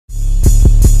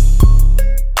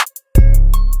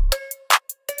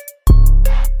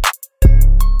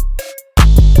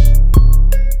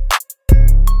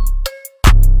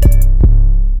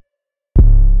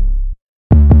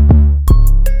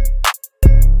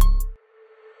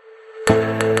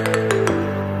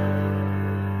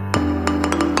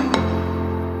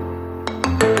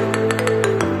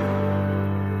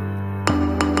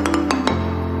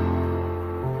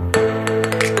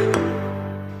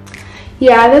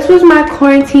yeah, this was my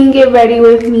quarantine get ready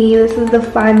with me. This is the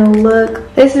final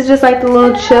look. This is just like the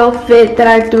little chill fit that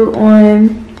I threw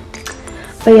on.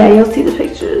 But yeah, you'll see the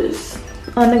pictures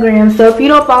on the gram. So if you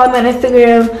don't follow me on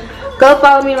Instagram, go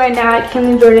follow me right now at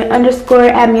Kenley Jordan _.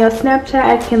 Add me on Snapchat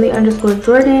at Kenley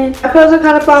 _Jordan. My clothes are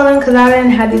kind of falling because I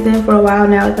didn't have these in for a while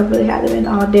now. Like I really had them in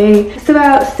all day. It's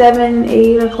about 7,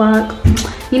 8 o'clock.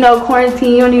 You know,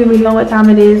 quarantine, you don't even really know what time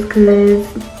it is because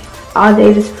all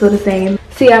day just feel the same.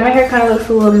 So yeah, my hair kind of looks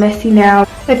a little messy now.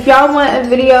 If y'all want a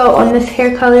video on this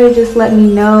hair color, just let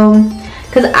me know.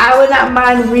 Because I would not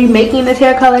mind remaking this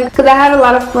hair color. Because I had a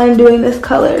lot of fun doing this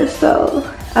color. So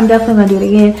I'm definitely going to do it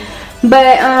again.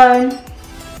 But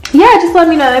yeah, just let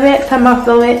me know the next time I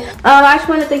film it. I just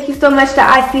want to thank you so much to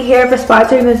ISEE Hair for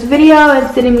sponsoring this video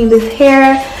and sending me this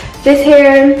hair. This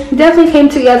hair definitely came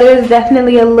together. It's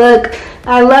definitely a look.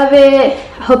 I love it.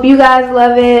 I hope you guys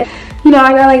love it. You know,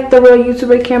 I got like the real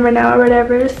YouTuber camera now or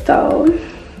whatever, so.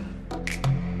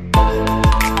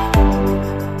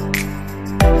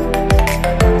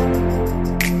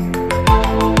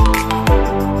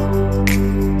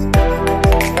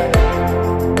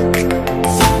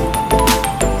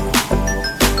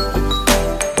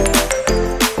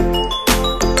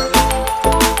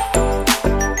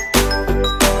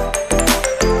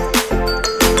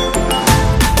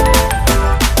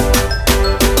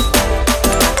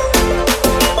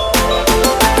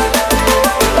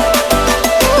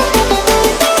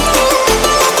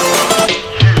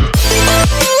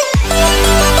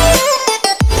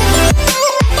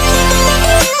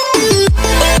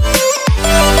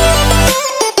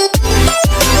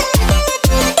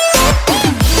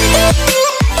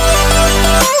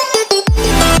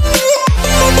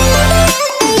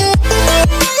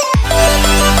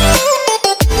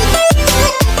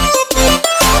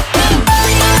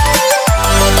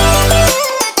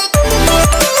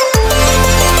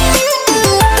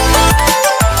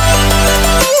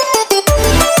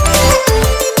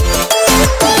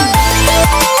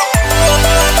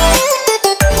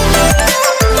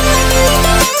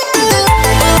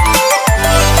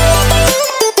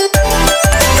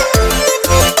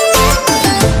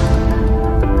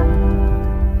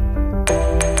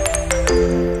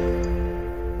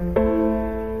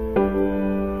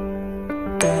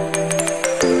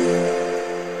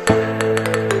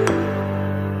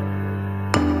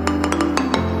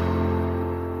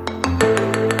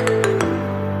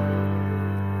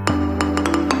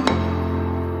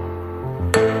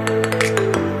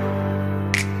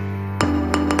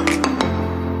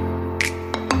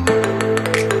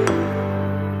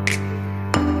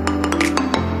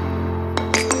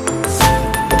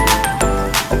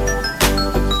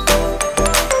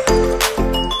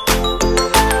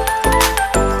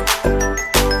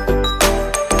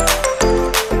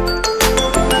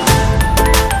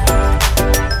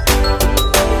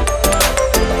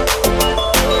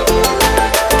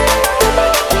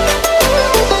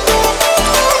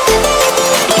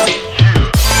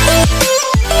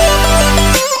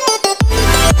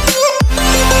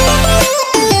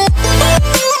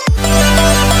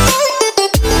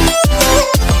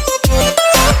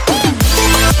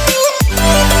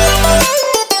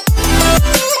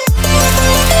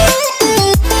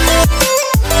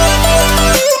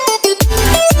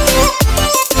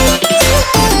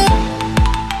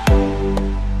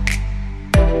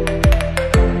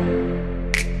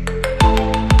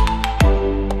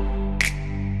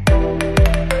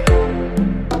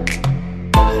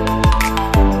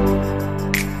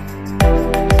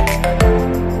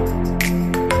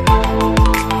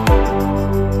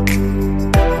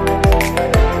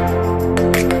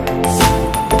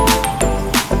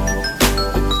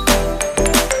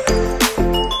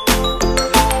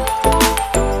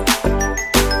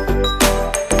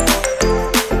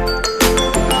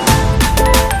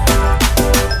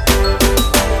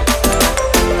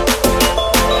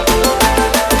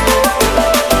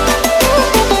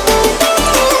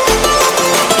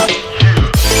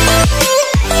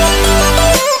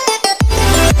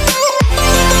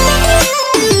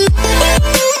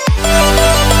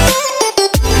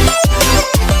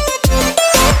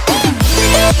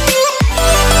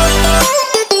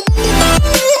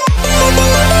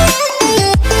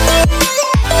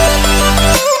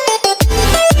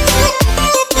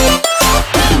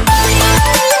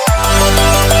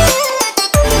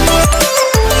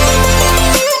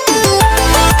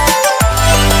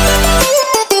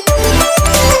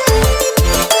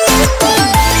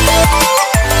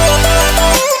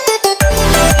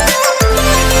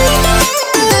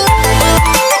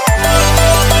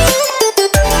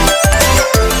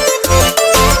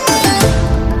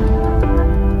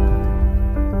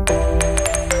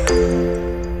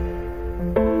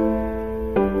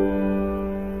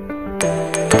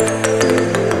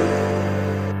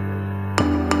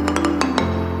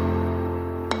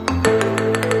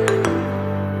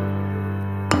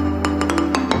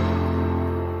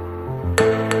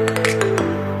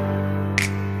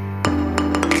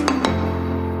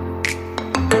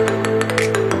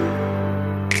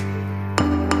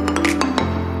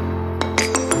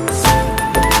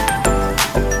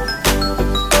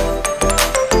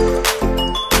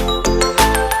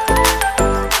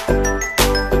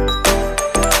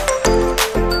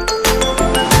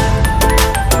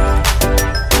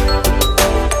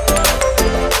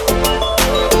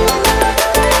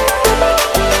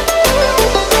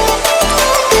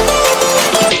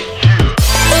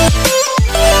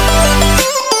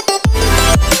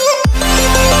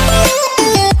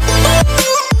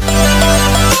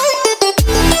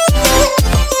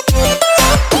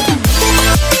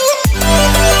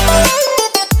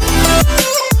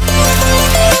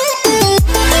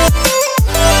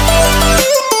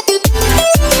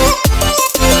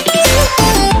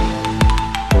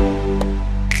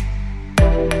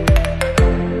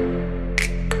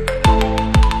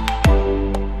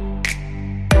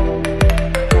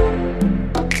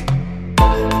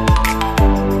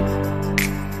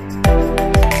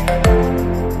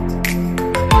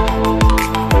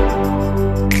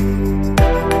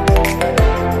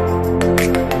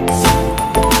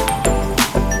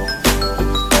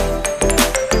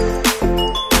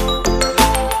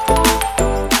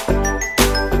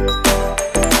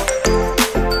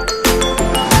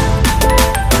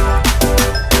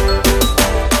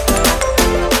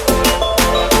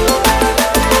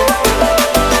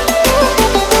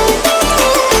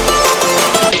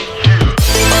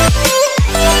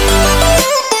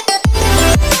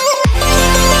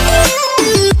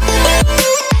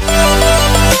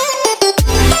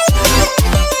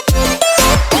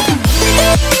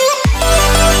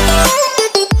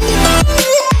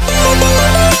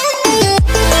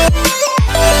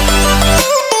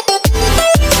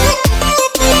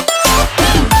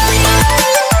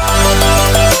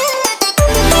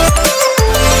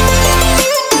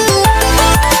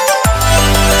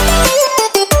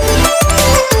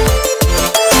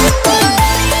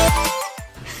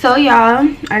 y'all,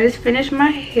 I just finished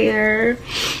my hair,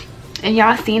 and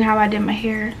y'all seen how I did my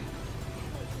hair.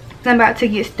 I'm about to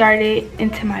get started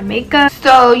into my makeup.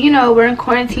 So, you know, we're in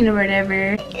quarantine or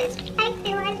whatever.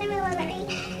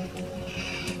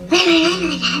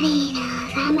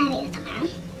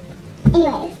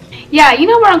 Yeah, you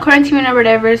know, we're on quarantine or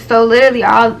whatever, so literally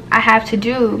all I have to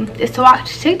do is to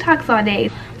watch TikToks all day.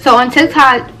 So on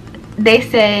TikTok, they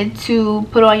said to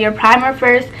put on your primer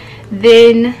first,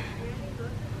 then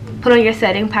put on your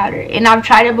setting powder. And I've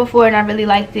tried it before and I really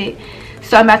liked it,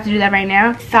 so I'm about to do that right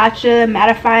now. Sacha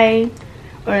mattifying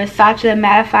or Sacha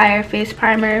mattifier face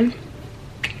primer.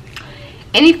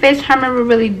 Any face primer will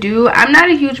really do. I'm not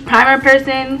a huge primer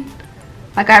person.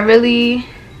 Like, I really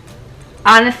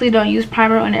honestly don't use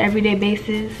primer on an everyday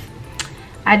basis.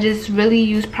 I just really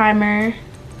use primer.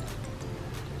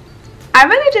 I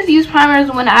really just use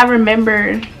primers when I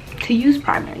remember to use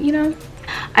primer, you know.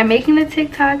 I'm making a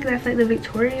TikTok that's like the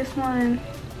victorious one.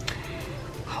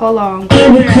 Hold on.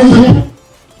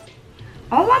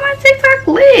 Oh, my TikTok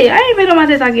lit. I ain't been on my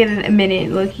TikTok in a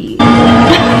minute, low-key.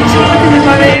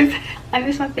 I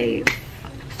miss my face.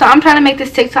 So I'm trying to make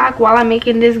this TikTok while I'm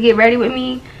making this get ready with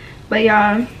me. But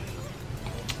y'all,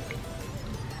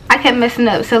 I kept messing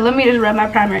up, so let me just rub my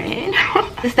primer in.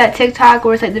 It's that TikTok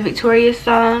where it's like the Victorious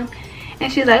song,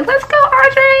 and she's like, let's go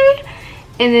Audrey,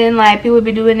 and then like people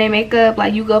be doing their makeup,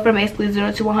 like you go from basically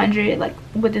 0 to 100 like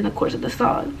within the course of the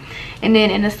song, and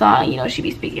then in the song, you know, she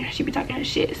be speaking, she be talking her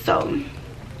shit, so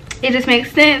it just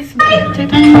makes sense.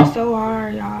 TikTok is so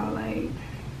hard, y'all, like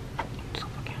so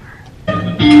fucking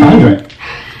hard.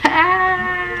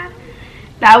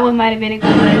 That one might have been a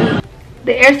good one.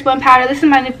 The Airspun powder, this is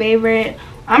my new favorite.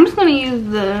 I'm just gonna use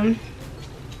the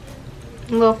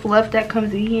little fluff that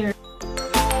comes in here.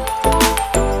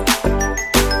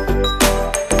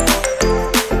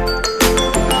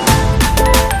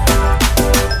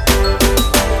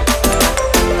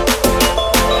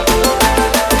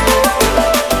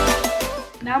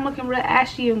 Now I'm looking real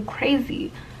ashy and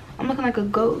crazy. I'm looking like a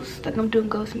ghost, like I'm doing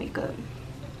ghost makeup.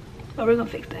 But we're gonna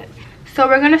fix that. So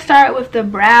we're gonna start with the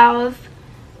brows.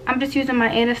 I'm just using my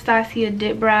Anastasia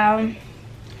Dip Brow.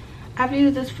 I've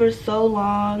used this for so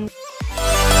long.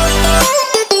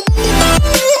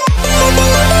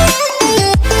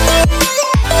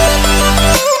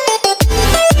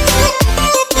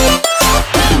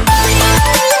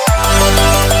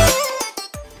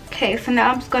 Okay, so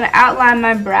now I'm just gonna outline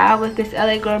my brow with this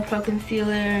LA Girl Pro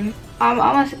Concealer. I'm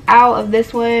almost out of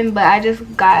this one, but I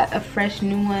just got a fresh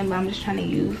new one, but I'm just trying to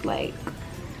use like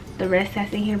the rest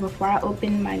that's in here before I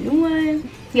open my new one.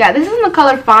 Yeah, this is in the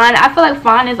color Fawn. I feel like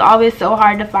Fawn is always so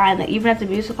hard to find, like even at the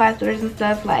beauty supply stores and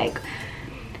stuff. Like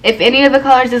if any of the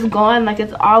colors is gone, like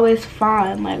it's always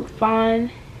Fawn. Like Fawn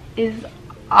is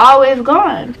always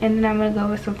gone. And then I'm gonna go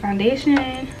with some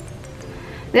foundation.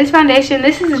 This foundation,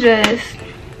 this is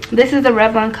the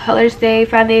Revlon Color Stay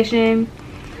foundation.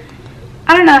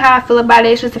 I don't know how I feel about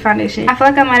it. It's just a foundation. I feel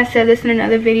like I might have said this in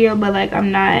another video, but like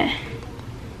I'm not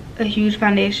a huge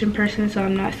foundation person, so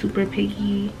I'm not super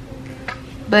picky,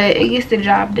 but it gets the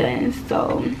job done.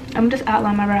 So I'm just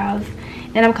outline my brows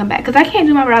and I'm come back because I can't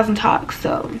do my brows and talk.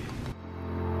 So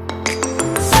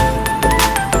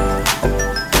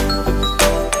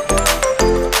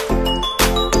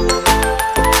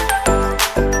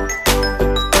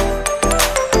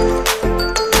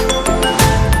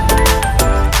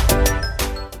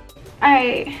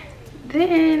alright,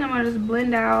 then I'm gonna just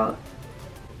blend that out.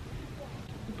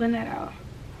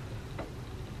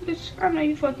 Bitch, I know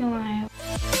you fucking lying.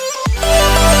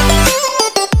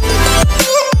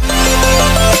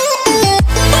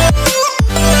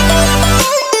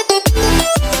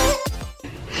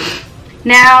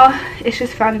 Now it's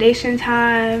just foundation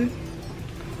time.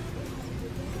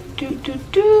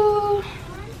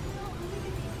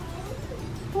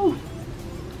 Ooh.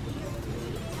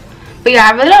 But yeah,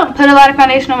 I really don't put a lot of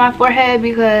foundation on my forehead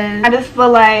because I just feel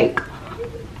like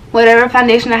whatever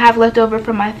foundation I have left over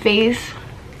from my face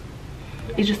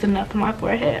is just enough for my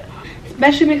forehead.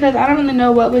 Especially because I don't really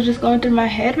know what was just going through my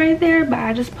head right there, but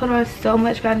I just put on so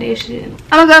much foundation.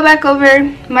 I'm gonna go back over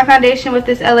my foundation with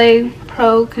this LA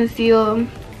Pro Conceal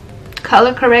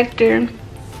color corrector.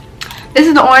 This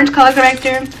is the orange color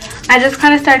corrector. I just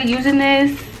kind of started using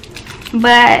this,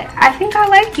 but I think I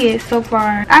like it so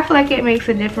far. I feel like it makes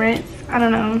a difference. I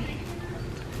don't know.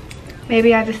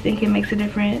 Maybe I just think it makes a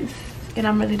difference and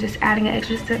I'm really just adding an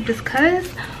extra step just cause.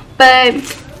 But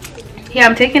yeah,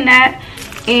 I'm taking that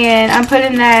and I'm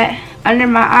putting that under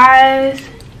my eyes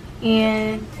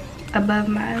and above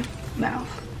my mouth.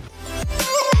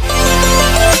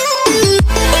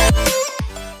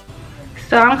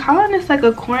 So I'm calling this like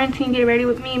a quarantine get ready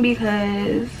with me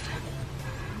because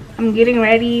I'm getting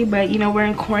ready, but you know, we're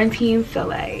in quarantine, so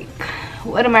like,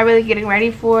 what am I really getting ready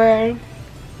for?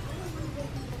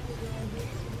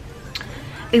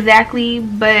 Exactly,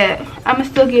 but I'm gonna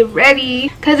still get ready,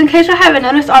 because in case y'all haven't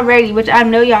noticed already, which I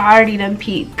know y'all already done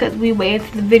peeped because we way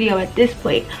into the video at this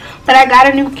point, but I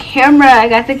got a new camera. I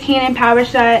got the Canon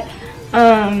PowerShot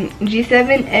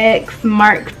G7X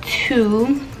Mark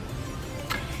II,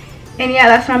 and yeah,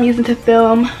 that's what I'm using to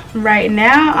film right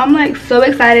now. I'm like so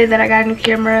excited that I got a new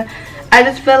camera. I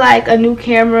just feel like a new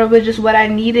camera was just what I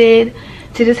needed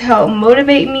to just help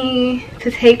motivate me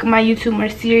to take my YouTube more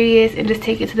serious and just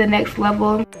take it to the next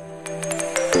level.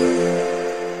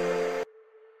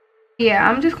 Yeah,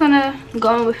 I'm just gonna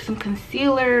go in with some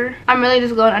concealer. I'm really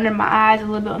just going under my eyes, a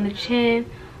little bit on the chin,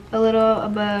 a little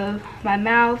above my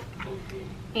mouth,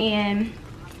 and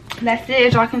that's it.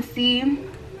 As y'all can see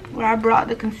where I brought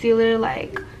the concealer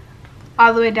like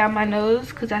all the way down my nose,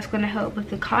 because that's gonna help with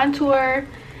the contour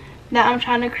that I'm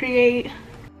trying to create.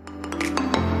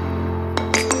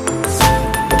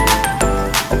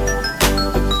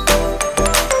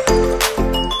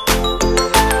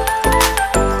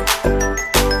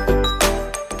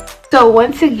 So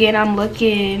once again, I'm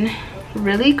looking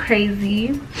really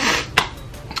crazy.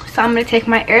 So I'm going to take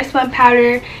my Airspun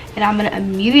powder and I'm going to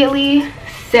immediately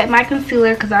set my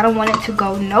concealer because I don't want it to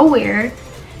go nowhere.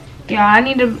 Y'all, I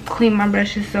need to clean my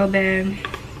brushes so bad.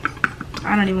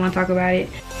 I don't even want to talk about it.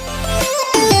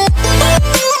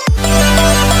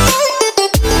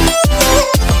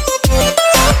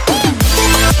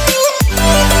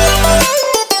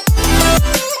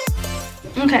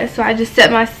 Okay, so I just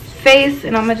set my face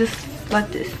and I'm gonna just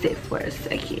let this sit for a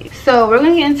second. So we're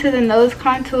gonna get into the nose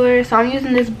contour. So I'm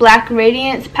using this Black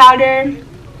Radiance powder.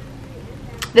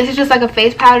 This is just like a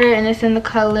face powder and it's in the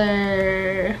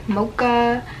color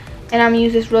Mocha, and I'm gonna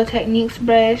use this Real Techniques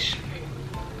brush.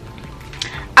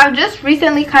 I've just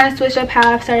recently kind of switched up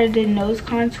how I've started the nose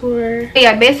contour. But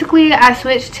yeah, basically I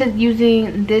switched to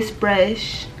using this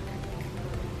brush,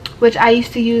 which I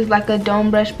used to use like a dome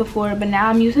brush before, but now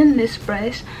I'm using this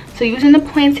brush. So using the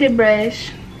pointed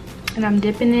brush, and I'm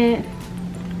dipping it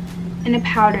in the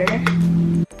powder.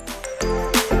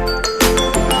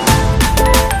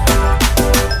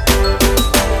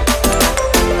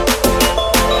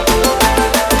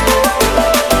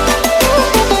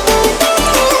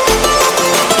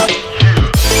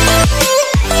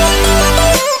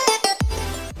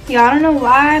 Y'all, I don't know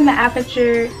why my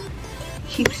aperture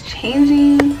keeps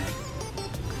changing. I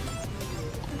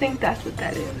think that's what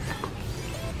that is.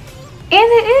 And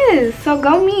it is. So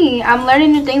go me. I'm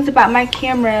learning new things about my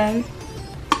camera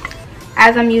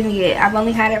as I'm using it. I've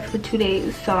only had it for 2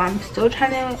 days, so I'm still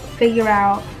trying to figure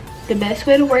out the best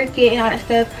way to work it and all that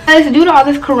stuff. Because due to all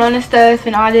this corona stuff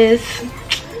and all this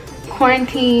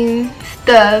quarantine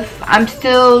stuff, I'm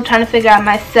still trying to figure out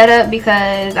my setup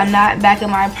because I'm not back in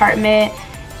my apartment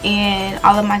and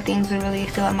all of my things are really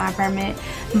still in my apartment.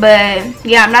 But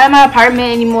yeah, I'm not in my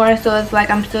apartment anymore, so it's like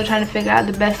I'm still trying to figure out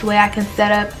the best way I can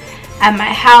set up at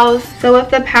my house. So with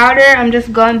the powder, I'm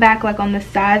just going back like on the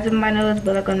sides of my nose,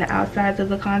 but like on the outsides of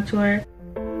the contour.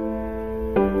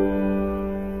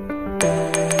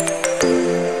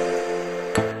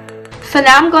 So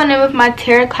now I'm going in with my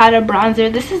terracotta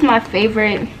bronzer. This is my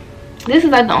favorite. This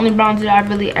is like the only bronzer I've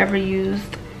really ever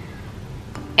used,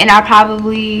 and I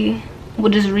probably will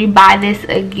just rebuy this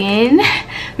again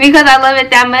because I love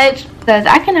it that much, because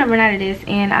I cannot run out of this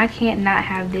and I can't not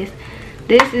have this.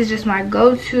 This is just my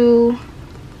go-to,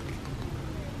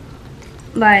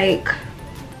 like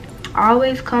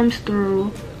always comes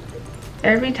through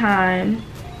every time.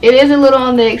 It is a little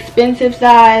on the expensive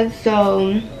side,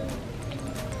 so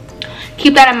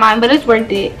keep that in mind, but it's worth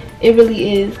it. It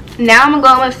really is. Now I'm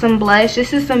going with some blush.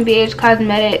 This is some BH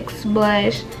Cosmetics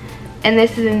blush, and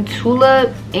this is in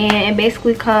Tulip, and it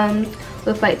basically comes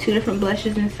with like 2 different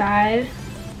blushes inside.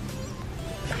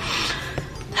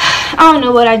 I don't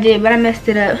know what I did, but I messed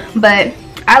it up. But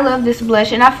I love this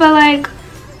blush, and I feel like,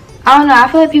 I don't know, I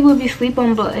feel like people be sleep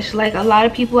on blush. Like a lot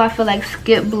of people, I feel like,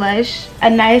 skip blush. A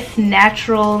nice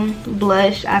natural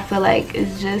blush, I feel like,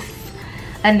 is just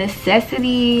a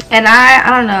necessity. And I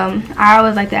don't know, I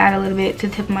always like to add a little bit to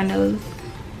the tip of my nose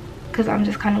because I'm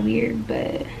just kind of weird,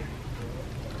 but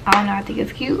I don't know, I think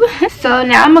it's cute. So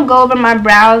now I'm gonna go over my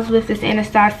brows with this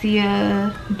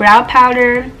Anastasia brow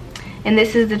powder, and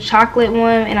this is the chocolate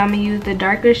one, and I'm gonna use the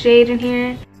darker shade in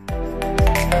here.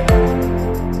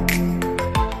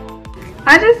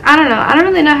 I don't know, I don't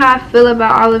really know how I feel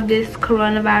about all of this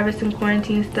coronavirus and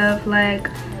quarantine stuff. Like,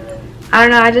 I don't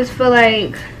know, I just feel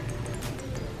like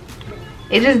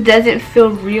it just doesn't feel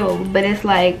real, but it's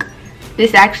like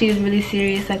this actually is really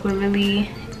serious. Like, we're really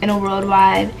in a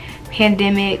worldwide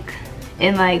pandemic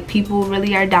and like people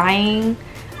really are dying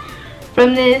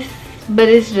from this, but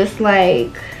it's just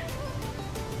like,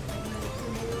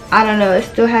 I don't know, it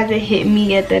still hasn't hit me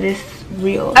yet that it's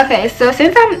real. Okay, so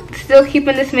since I'm still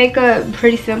keeping this makeup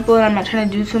pretty simple and I'm not trying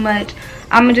to do too much,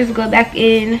 I'm gonna just go back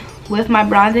in with my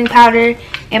bronzing powder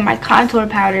and my contour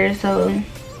powder so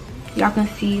y'all can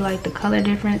see like the color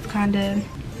difference. Kind of,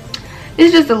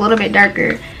 it's just a little bit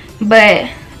darker, but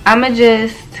I'm gonna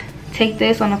just take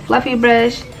this on a fluffy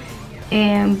brush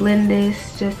and blend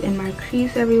this just in my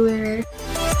crease everywhere.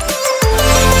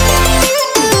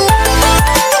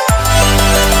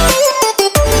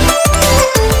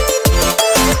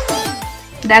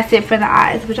 That's it for the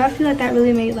eyes, but y'all see like that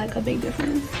really made like a big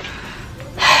difference.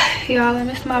 Y'all, I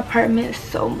miss my apartment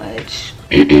so much.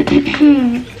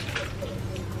 I'm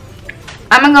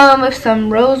gonna go in with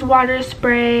some rose water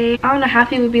spray. I don't know how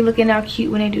people be looking out cute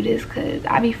when they do this because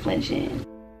I be flinching.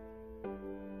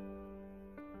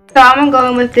 So I'm gonna go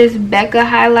in with this Becca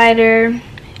highlighter,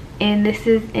 and this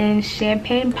is in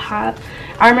Champagne Pop.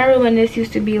 I remember when this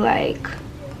used to be like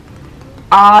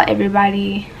all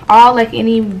like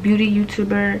any beauty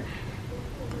YouTuber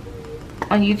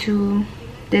on YouTube,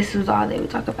 this was all they would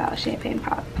talk about, Champagne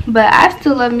Pop. But I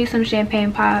still love me some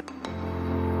Champagne Pop.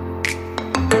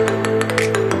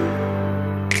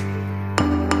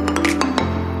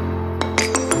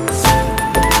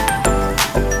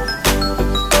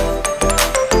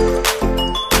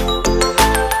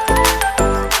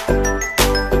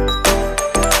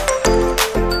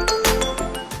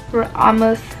 We're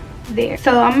almost there.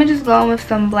 So I'm gonna just go in with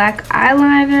some black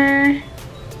eyeliner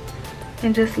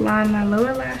and just line my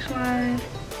lower lash line.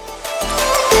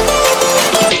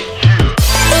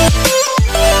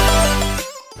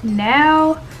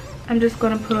 Now I'm just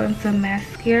gonna put on some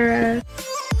mascara.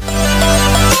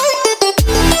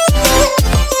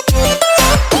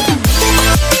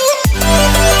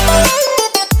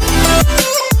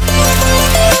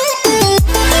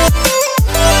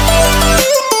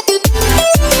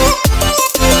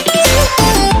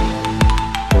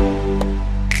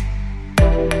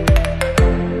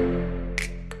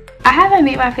 I haven't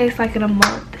made my face like in a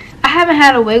month. I haven't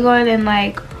had a wig on in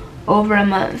like over a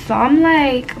month, so I'm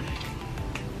like,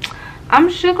 I'm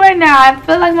shook right now. I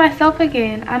feel like myself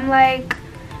again.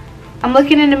 I'm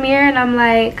looking in the mirror and I'm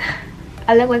like,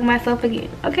 I look like myself again,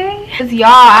 okay? Cause y'all,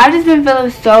 I've just been feeling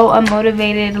so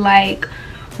unmotivated, like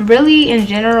really in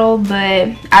general, but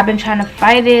I've been trying to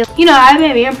fight it. You know, I've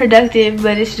been being productive,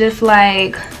 but it's just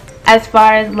like, as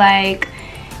far as like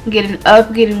getting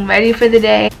up, getting ready for the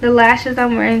day. The lashes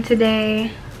I'm wearing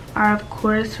today are of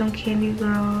course from Candy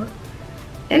Girl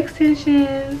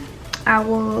Extensions. I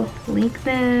will link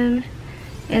them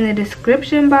in the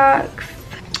description box,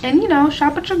 and you know,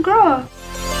 shop at your girl.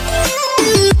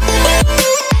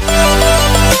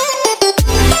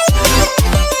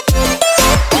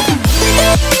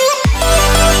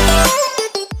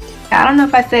 I don't know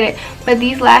if I said it, but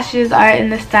these lashes are in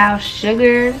the style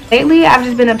Sugar. Lately I've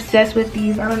just been obsessed with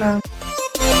these. I don't know.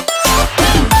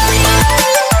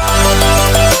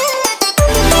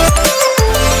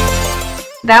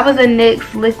 That was a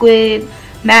NYX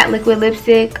matte liquid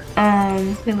lipstick.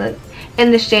 Look,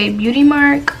 in the shade Beauty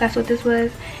Mark. That's what this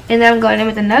was. And then I'm going in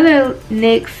with another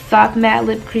NYX soft matte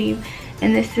lip cream,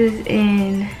 and this is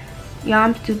in, y'all,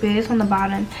 I'm stupid, it's on the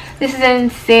bottom. This is in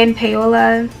San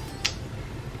Paola,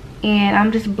 and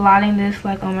I'm just blotting this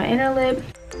like on my inner lip.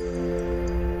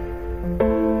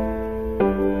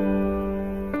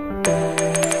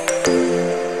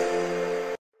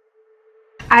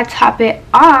 I top it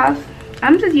off.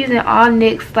 I'm just using all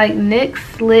NYX, like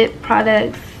NYX lip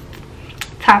products,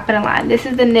 top of the line. This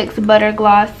is the NYX Butter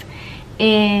Gloss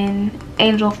in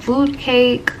Angel Food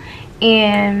Cake,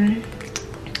 and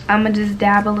I'm gonna just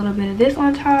dab a little bit of this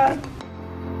on top.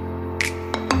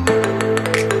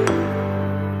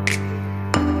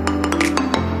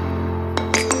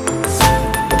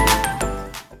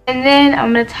 And then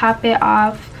I'm gonna top it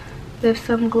off with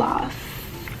some gloss.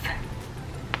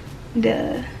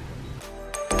 Duh.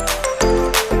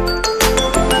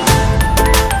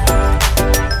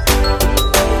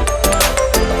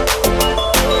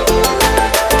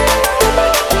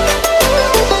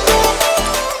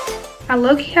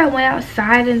 Low-key, I went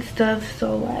outside and stuff,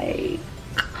 so like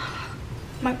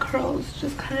my curls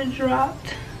just kind of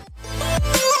dropped.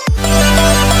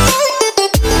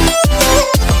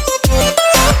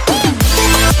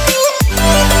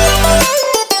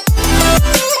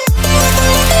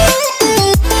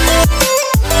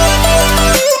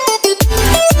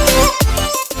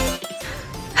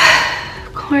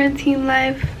 Quarantine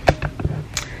life.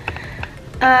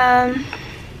 I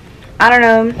don't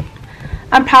know.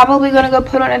 I'm probably going to go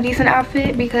put on a decent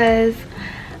outfit because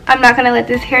I'm not going to let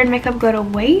this hair and makeup go to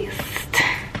waste.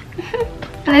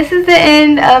 And this is the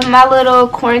end of my little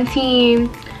quarantine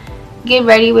get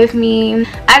ready with me.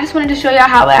 I just wanted to show y'all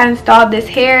how I installed this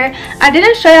hair. I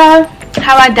didn't show y'all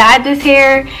how I dyed this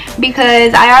hair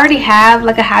because I already have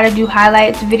like a how to do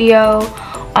highlights video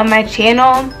on my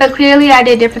channel, but clearly I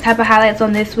did different type of highlights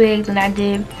on this wig than I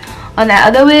did on that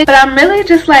other wig. But I'm really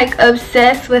just like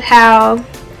obsessed with how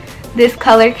this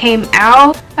color came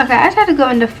out. Okay, I tried to go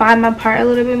and define my part a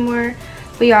little bit more,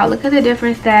 but y'all look at the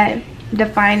difference that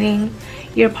defining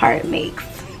your part makes.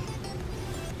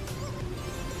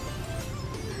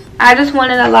 I just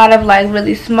wanted a lot of like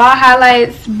really small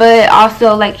highlights, but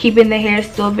also like keeping the hair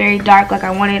still very dark. Like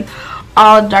I wanted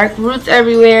all dark roots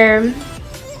everywhere.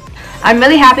 I'm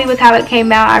really happy with how it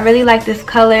came out. I really like this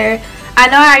color. I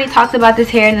know I already talked about this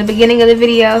hair in the beginning of the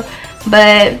video,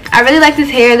 but I really like this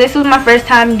hair. This was my first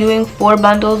time doing 4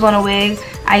 bundles on a wig.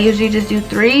 I usually just do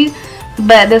 3,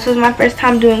 but this was my first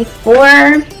time doing 4,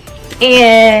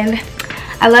 and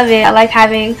I love it. I like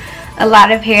having a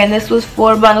lot of hair, and this was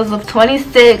 4 bundles of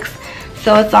 26,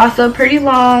 so it's also pretty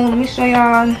long. Let me show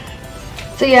y'all.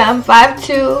 So yeah, I'm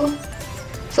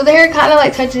 5'2", so the hair kind of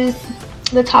like touches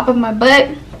the top of my butt.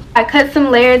 I cut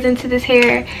some layers into this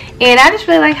hair, and I just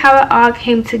really like how it all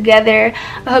came together.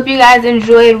 I hope you guys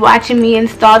enjoyed watching me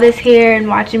install this hair and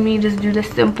watching me just do the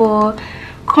simple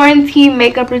quarantine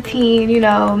makeup routine, you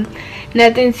know,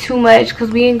 nothing too much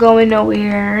because we ain't going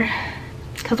nowhere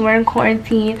because we're in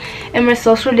quarantine and we're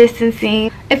social distancing.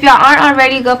 If y'all aren't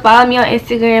already, go follow me on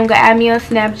Instagram, go add me on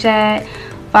Snapchat,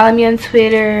 follow me on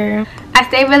Twitter. I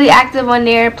stay really active on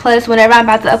there. Plus, whenever I'm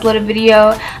about to upload a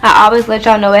video, I always let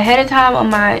y'all know ahead of time on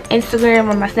my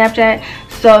Instagram or my Snapchat.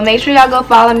 So make sure y'all go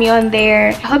follow me on there.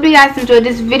 I hope you guys enjoyed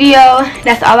this video.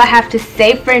 That's all I have to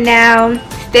say for now.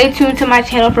 Stay tuned to my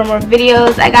channel for more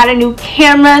videos. I got a new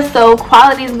camera, so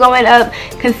quality is going up,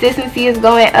 consistency is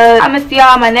going up. I'm gonna see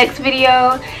y'all in my next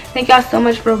video. Thank y'all so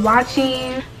much for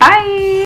watching. Bye.